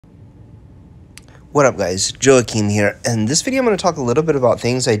What up, guys? Joachim here, and this video I'm going to talk a little bit about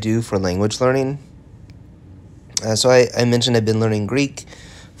things I do for language learning. So I mentioned I've been learning Greek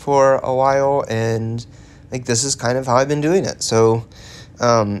for a while, and this is kind of how I've been doing it. So,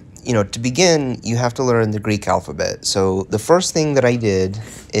 to begin, you have to learn the Greek alphabet. So the first thing that I did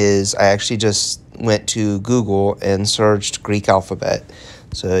is I actually just went to Google and searched Greek alphabet.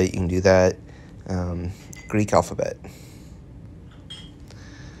 So you can do that, Greek alphabet.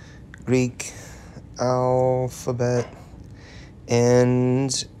 Greek alphabet,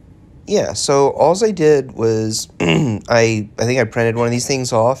 and yeah, so all I did was I think I printed one of these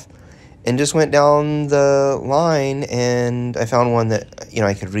things off and just went down the line, and I found one that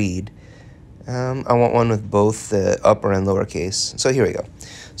I could read. I want one with both the upper and lower case, so here we go.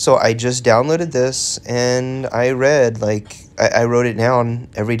 So I just downloaded this, and I read, I wrote it down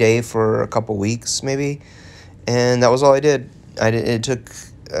every day for a couple weeks maybe, and that was all I did. It took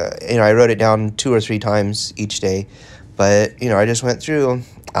I wrote it down 2 or 3 times each day, but I just went through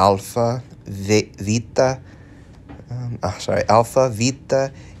alpha, vita, alpha,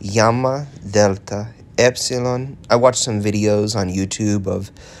 vita, gamma, delta, epsilon. I watched some videos on YouTube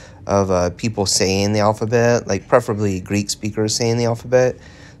of people saying the alphabet, preferably Greek speakers saying the alphabet.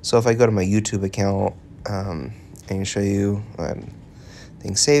 So if I go to my YouTube account, I can show you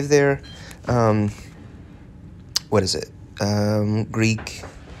things saved there. What is it? Greek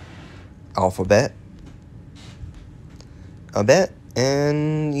alphabet,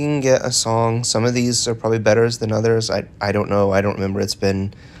 and you can get a song. Some of these are probably better than others. I don't know. I don't remember. It's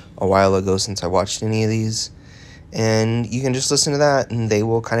been a while ago since I watched any of these, and you can just listen to that, and they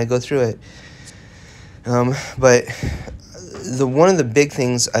will kind of go through it. But one of the big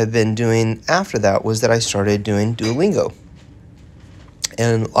things I've been doing after that was that I started doing Duolingo,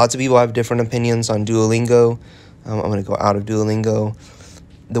 and lots of people have different opinions on Duolingo. I'm going to go out of Duolingo.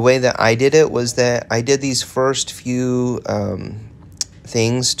 The way that I did it was that I did these first few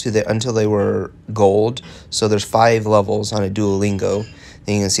things until they were gold. So there's 5 levels on a Duolingo.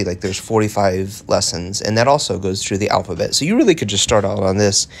 And you can see there's 45 lessons, and that also goes through the alphabet. So you really could just start out on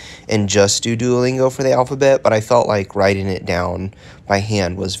this and just do Duolingo for the alphabet, but I felt like writing it down by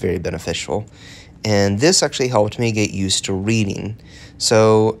hand was very beneficial. And this actually helped me get used to reading.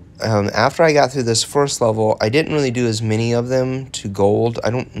 So after I got through this first level, I didn't really do as many of them to gold. I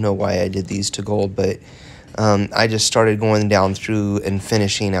don't know why I did these to gold, but I just started going down through and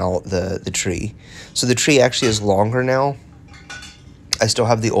finishing out the tree. So the tree actually is longer now. I still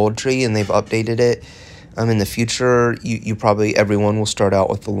have the old tree, and they've updated it. In the future, you probably, everyone will start out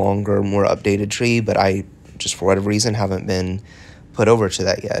with the longer, more updated tree, but I just, for whatever reason, haven't been put over to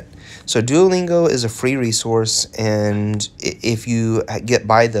that yet. So Duolingo is a free resource, and if you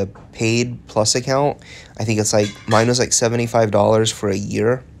buy the paid plus account, I think it's mine was $75 for a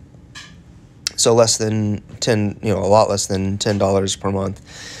year. So less than a lot less than $10 per month.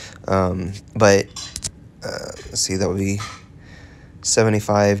 But let's see, that would be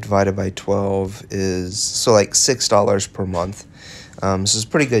 75 divided by 12 is, so $6 per month. This is a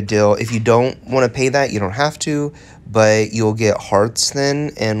pretty good deal. If you don't want to pay that, you don't have to, but you'll get hearts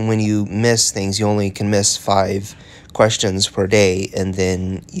then, and when you miss things, you only can miss 5 questions per day, and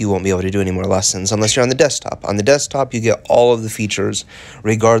then you won't be able to do any more lessons unless you're on the desktop. On the desktop, you get all of the features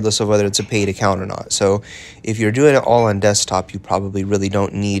regardless of whether it's a paid account or not. So if you're doing it all on desktop, you probably really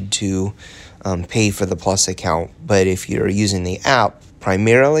don't need to pay for the plus account. But if you're using the app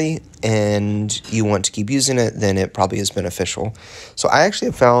primarily and you want to keep using it, then it probably is beneficial. So I actually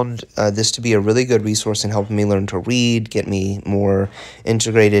have found this to be a really good resource in helping me learn to read, get me more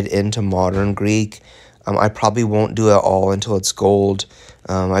integrated into modern Greek. I probably won't do it all until it's gold.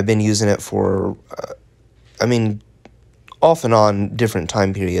 I've been using it for, off and on different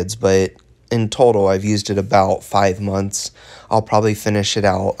time periods, but in total, I've used it about 5 months. I'll probably finish it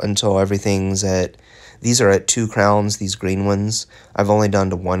out until everything's these are at 2 crowns, these green ones. I've only done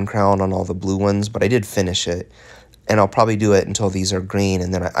to 1 crown on all the blue ones, but I did finish it. And I'll probably do it until these are green,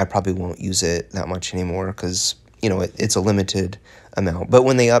 and then I probably won't use it that much anymore because, it's a limited amount. But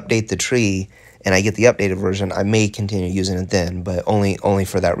when they update the tree and I get the updated version, I may continue using it then, but only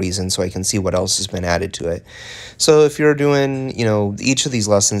for that reason, so I can see what else has been added to it. So if you're doing, each of these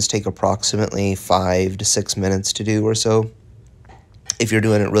lessons take approximately 5 to 6 minutes to do or so. If you're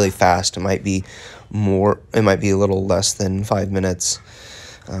doing it really fast, it might be a little less than 5 minutes.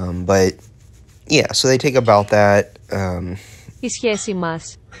 But yeah, so they take about that. Η σχέση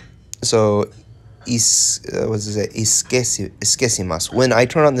μας. So iskesimas. When I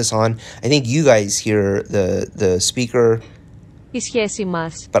turn on this on, I think you guys hear the speaker. Η σχέση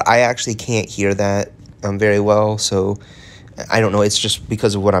μας. But I actually can't hear that very well. So I don't know, it's just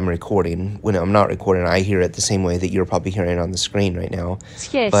because of what I'm recording. When I'm not recording, I hear it the same way that you're probably hearing it on the screen right now.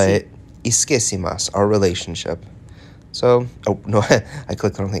 Σχέση. But iskesimas, our relationship. So, oh, no, I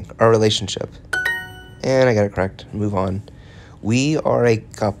clicked on the thing. Our relationship. And I got it correct. Move on. We are a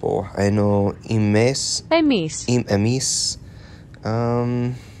couple. I know Imes. Εμείς. Emis.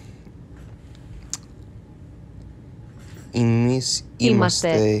 Imis.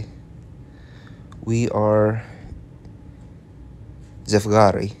 Είμαστε. We are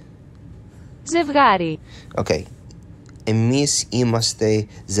Zevgari. Ζευγάρι. Okay. Emis imaste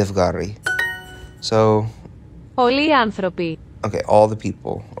Zevgari. So, Όλοι οι άνθρωποι. okay, all the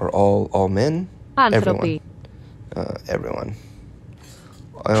people, or all men? Άνθρωποι. Everyone.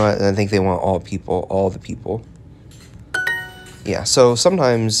 I think they want all people, all the people. Yeah, so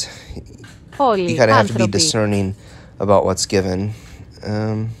sometimes Όλοι you kind of have to be άνθρωποι. discerning about what's given.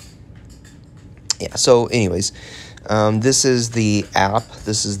 Yeah, so anyways, this is the app.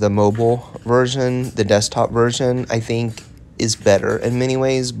 This is the mobile version. The desktop version, I think, is better in many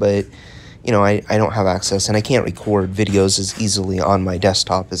ways, but you know, I don't have access, and I can't record videos as easily on my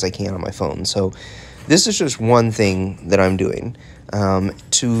desktop as I can on my phone. So this is just one thing that I'm doing. I'm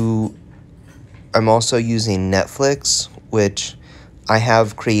also using Netflix, which I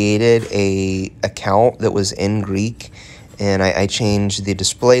have created a account that was in Greek, and I changed the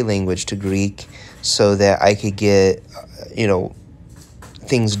display language to Greek so that I could get, you know,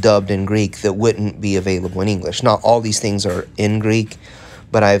 things dubbed in Greek that wouldn't be available in English. Not all these things are in Greek,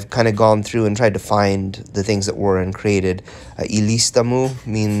 but I've kind of gone through and tried to find the things that were and created. Ilistamu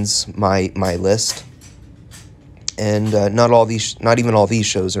means my list, and not even all these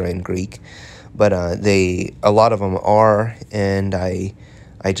shows are in Greek, but a lot of them are, and I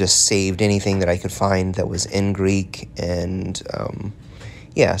just saved anything that I could find that was in Greek, and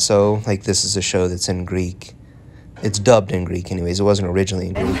yeah, so like this is a show that's in Greek. It's dubbed in Greek anyways. It wasn't originally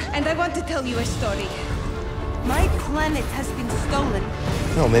in Greek. And I want to tell you a story. My planet has been stolen.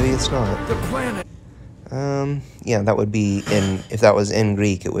 No, maybe it's not. The planet. Yeah, that would be if that was in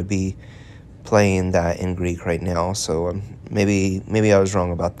Greek, it would be playing that in Greek right now. So maybe I was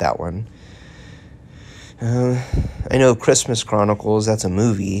wrong about that one. I know Christmas Chronicles, that's a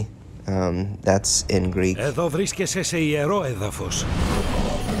movie. That's in Greek. Εδώ βρίσκεσαι σε ιερό έδαφος.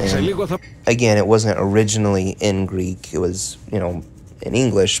 Again, it wasn't originally in Greek. It was, you know, in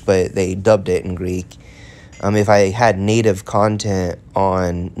English, but they dubbed it in Greek. If I had native content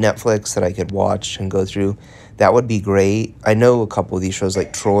on Netflix that I could watch and go through, that would be great. I know a couple of these shows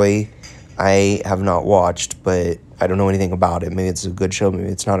like Troy, I have not watched, but I don't know anything about it. Maybe it's a good show, maybe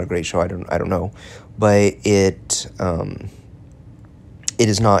it's not a great show. I don't know. But it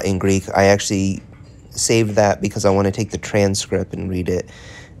is not in Greek. I actually saved that because I want to take the transcript and read it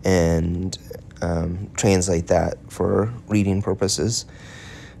and translate that for reading purposes.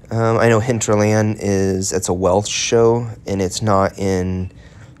 I know Hinterland it's a Welsh show, and it's not in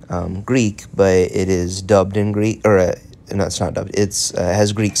Greek, but it is dubbed in Greek, or no, it's not dubbed. It's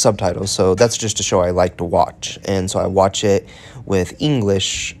has Greek subtitles, so that's just a show I like to watch, and so I watch it with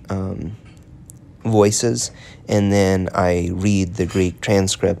English voices, and then I read the Greek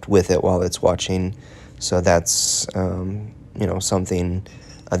transcript with it while it's watching. So that's you know, something.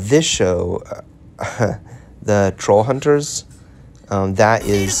 This show, the Troll Hunters. That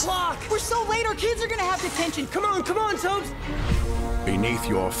is. 8 o'clock! We're so late, our kids are gonna have detention. Come on, Tobes! Beneath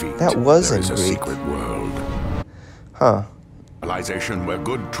your feet, That was there in is a Greek. secret world. Huh. Civilization where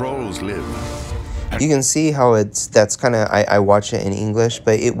good trolls live. You can see how that's kind of, I watch it in English,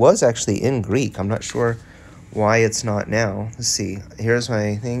 but it was actually in Greek. I'm not sure why it's not now. Let's see. Here's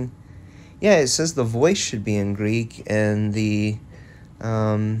my thing. Yeah, it says the voice should be in Greek, and the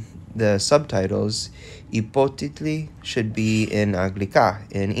subtitles, υπότιτλοι, should be in Anglika,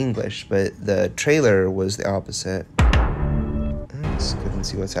 in English, but the trailer was the opposite. Let's go and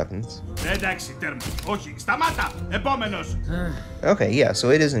see what's happened. Okay, yeah, so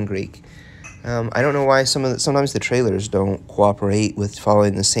it is in Greek. I don't know why sometimes the trailers don't cooperate with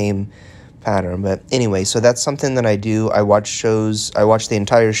following the same pattern, but anyway, so that's something that I do. I watch the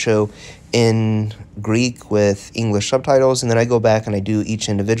entire show in Greek with English subtitles, and then I go back and I do each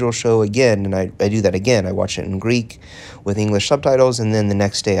individual show again, and I do that again. I watch it in Greek with English subtitles, and then the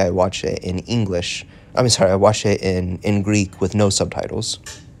next day I watch it in English. I watch it in Greek with no subtitles.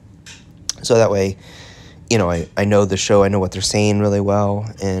 So that way, you know, I know the show, I know what they're saying really well,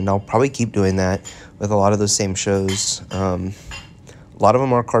 and I'll probably keep doing that with a lot of those same shows. A lot of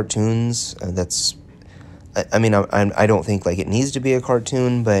them are cartoons. I don't think like it needs to be a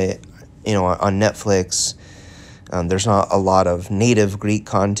cartoon, but you know, on Netflix, There's not a lot of native Greek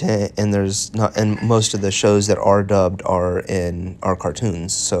content, and most of the shows that are dubbed are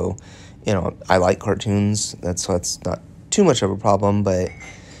cartoons. So, I like cartoons. That's not too much of a problem, but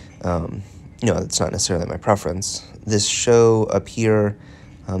it's not necessarily my preference. This show up here,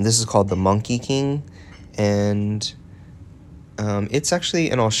 this is called The Monkey King, and it's actually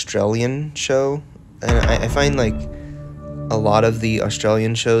an Australian show, and I find like a lot of the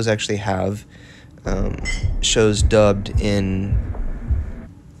Australian shows actually have shows dubbed in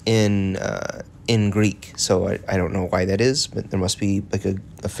Greek. So I don't know why that is, but there must be like a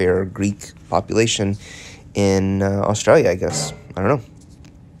fair Greek population in Australia, I guess. I don't know.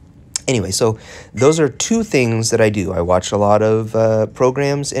 Anyway, so those are two things that I do. I watch a lot of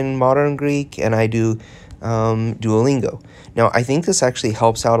programs in modern Greek, and I do Duolingo. Now, I think this actually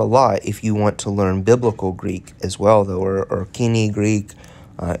helps out a lot if you want to learn biblical Greek as well, though, or Kini Greek.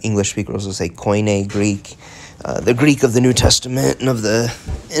 English speakers will say Koine Greek, the Greek of the New Testament and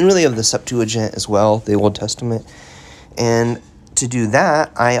really of the Septuagint as well, the Old Testament. And to do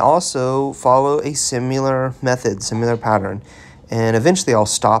that, I also follow a similar method, similar pattern. And eventually I'll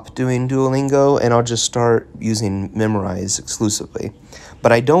stop doing Duolingo and I'll just start using Memrise exclusively.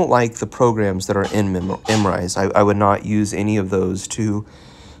 But I don't like the programs that are in Memrise. I would not use any of those to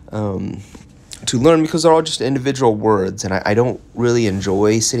learn, because they're all just individual words, and I don't really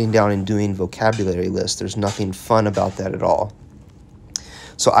enjoy sitting down and doing vocabulary lists. There's nothing fun about that at all.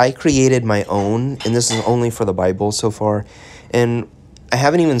 So I created my own, and this is only for the Bible so far, and I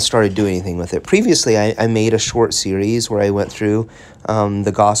haven't even started doing anything with it. Previously, I made a short series where I went through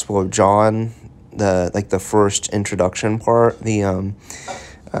the Gospel of John, the first introduction part.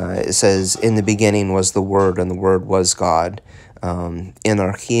 It says, "In the beginning was the Word, and the Word was God. In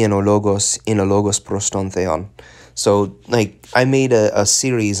archi en o logos proston theon." So, I made a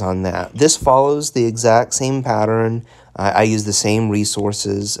series on that. This follows the exact same pattern. I use the same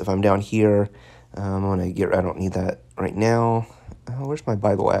resources. If I'm down here, I don't need that right now. Where's my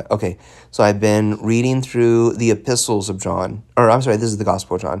Bible at? Okay, so I've been reading through the epistles of John. This is the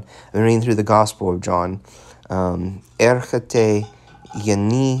Gospel of John. I've been reading through the Gospel of John. Erchete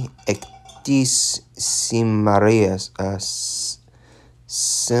Yeni Ectis Simarias.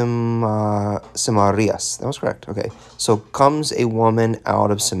 Samarias. That was correct. Okay. So comes a woman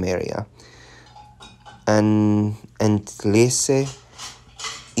out of Samaria. And tlese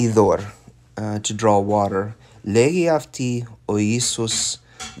idor, to draw water. Legi afti o Isus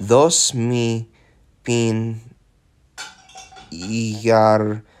dos mi pin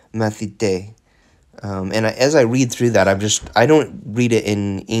iar mathite. And as I read through that, I don't read it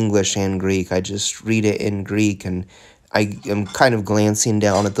in English and Greek. I just read it in Greek, and I am kind of glancing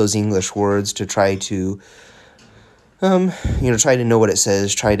down at those English words to try to, try to know what it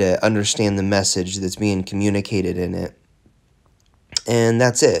says, try to understand the message that's being communicated in it. And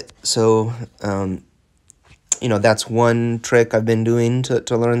that's it. So, that's one trick I've been doing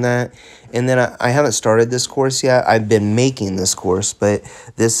to learn that. And then I haven't started this course yet. I've been making this course, but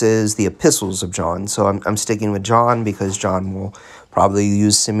this is the epistles of John. So I'm sticking with John because John will probably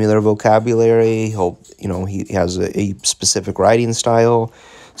use similar vocabulary. He has a specific writing style.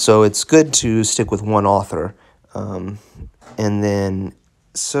 So it's good to stick with one author. And then,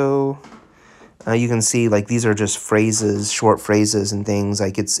 you can see these are just phrases, short phrases and things.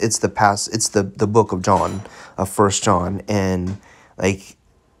 It's the book of John, of 1 John, and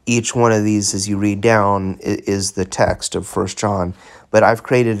each one of these as you read down is the text of 1 John. But I've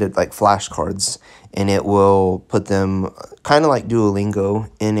created it like flashcards, and it will put them kind of like Duolingo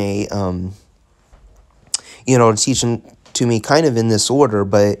in a teach them to me kind of in this order,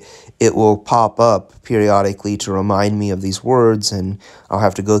 but it will pop up periodically to remind me of these words, and I'll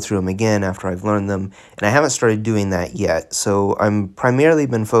have to go through them again after I've learned them. And I haven't started doing that yet. So I'm primarily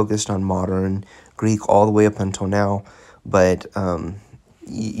been focused on modern Greek all the way up until now, but I'm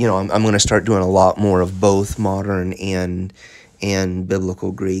going to start doing a lot more of both modern and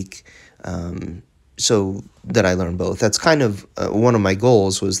biblical Greek, so that I learn both. That's kind of one of my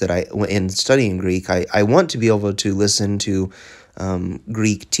goals, was that in studying Greek, I want to be able to listen to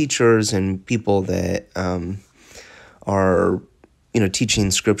Greek teachers and people that are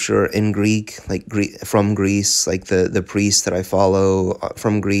teaching scripture in Greek, from Greece, like the priests that I follow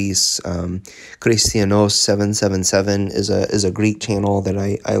from Greece. Christianos 777 is a Greek channel that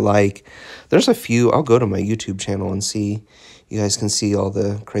I like. There's a few. I'll go to my YouTube channel and see. You guys can see all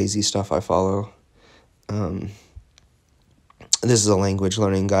the crazy stuff I follow. This is a language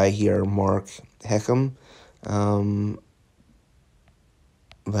learning guy here, Mark Heckham.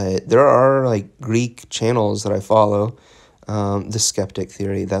 But there are Greek channels that I follow. The Skeptic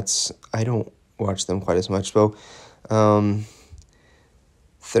Theory, I don't watch them quite as much. So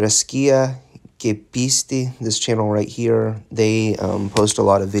Threskia Gepisti, this channel right here, they post a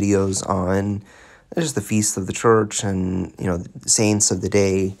lot of videos on just the feasts of the church and, you know, the saints of the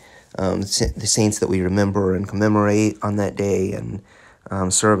day, the saints that we remember and commemorate on that day, and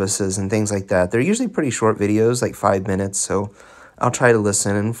services and things like that. They're usually pretty short videos, like 5 minutes, so I'll try to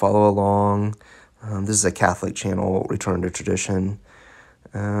listen and follow along. This is a Catholic channel, Return to Tradition.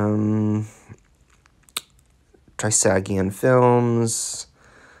 Trisagian Films.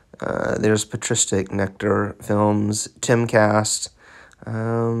 There's Patristic Nectar Films. Timcast.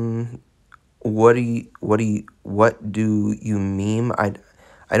 What do you meme? I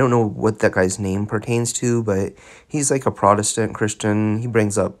don't know what that guy's name pertains to, but he's like a Protestant Christian. He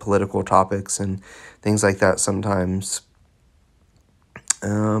brings up political topics and things like that sometimes.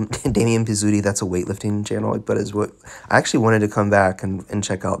 Damien Pizzuti, that's a weightlifting channel, but is what I actually wanted to come back and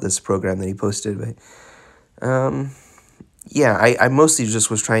check out this program that he posted, but yeah, I mostly just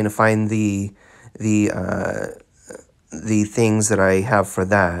was trying to find the things that I have for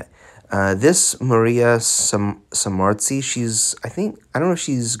that. This Maria Samartzi, she's, I don't know if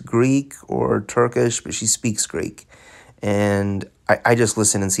she's Greek or Turkish, but she speaks Greek. And I just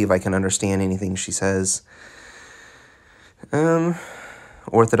listen and see if I can understand anything she says.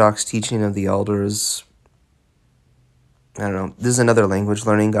 Orthodox Teaching of the Elders. I don't know. This is another language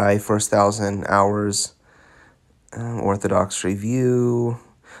learning guy, First 1,000 Hours. Orthodox Review.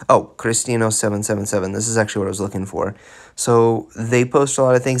 Oh, Cristino777. This is actually what I was looking for. So they post a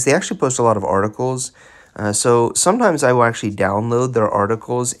lot of things. They actually post a lot of articles. So sometimes I will actually download their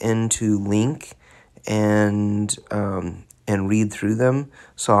articles into Link and read through them.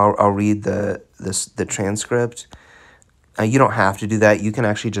 So I'll read the transcript. You don't have to do that. You can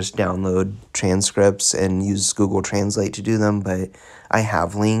actually just download transcripts and use Google Translate to do them. But I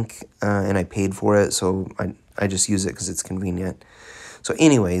have Link and I paid for it, so I just use it because it's convenient. So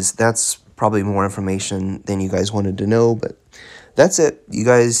anyways, that's probably more information than you guys wanted to know, but that's it. You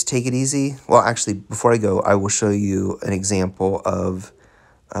guys take it easy. Well, actually, before I go, I will show you an example of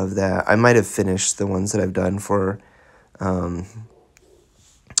that. I might have finished the ones that I've done for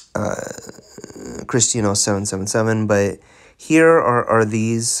Cristino777, but here are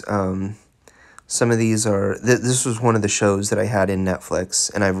these. Some of these are, this was one of the shows that I had in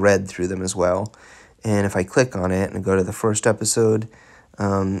Netflix, and I've read through them as well. And if I click on it and go to the first episode,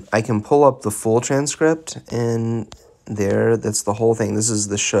 I can pull up the full transcript, and there, that's the whole thing. This is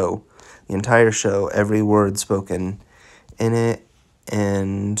the show, the entire show, every word spoken in it,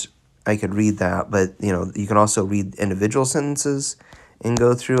 and I could read that. But, you know, you can also read individual sentences and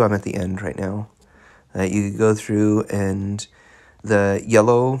go through. I'm at the end right now. You could go through, and the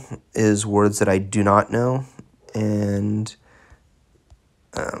yellow is words that I do not know and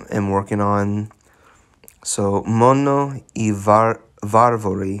am working on. So, mono I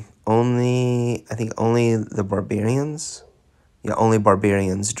varvori, only, I think only the barbarians, only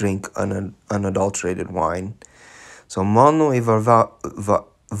barbarians drink unadulterated wine. So, mono I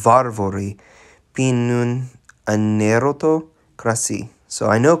varvori pinun aneroto krasi. So,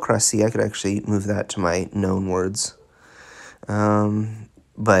 I know krasi, I could actually move that to my known words.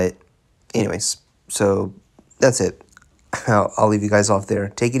 But anyways, so that's it. I'll leave you guys off there.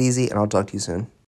 Take it easy, and I'll talk to you soon.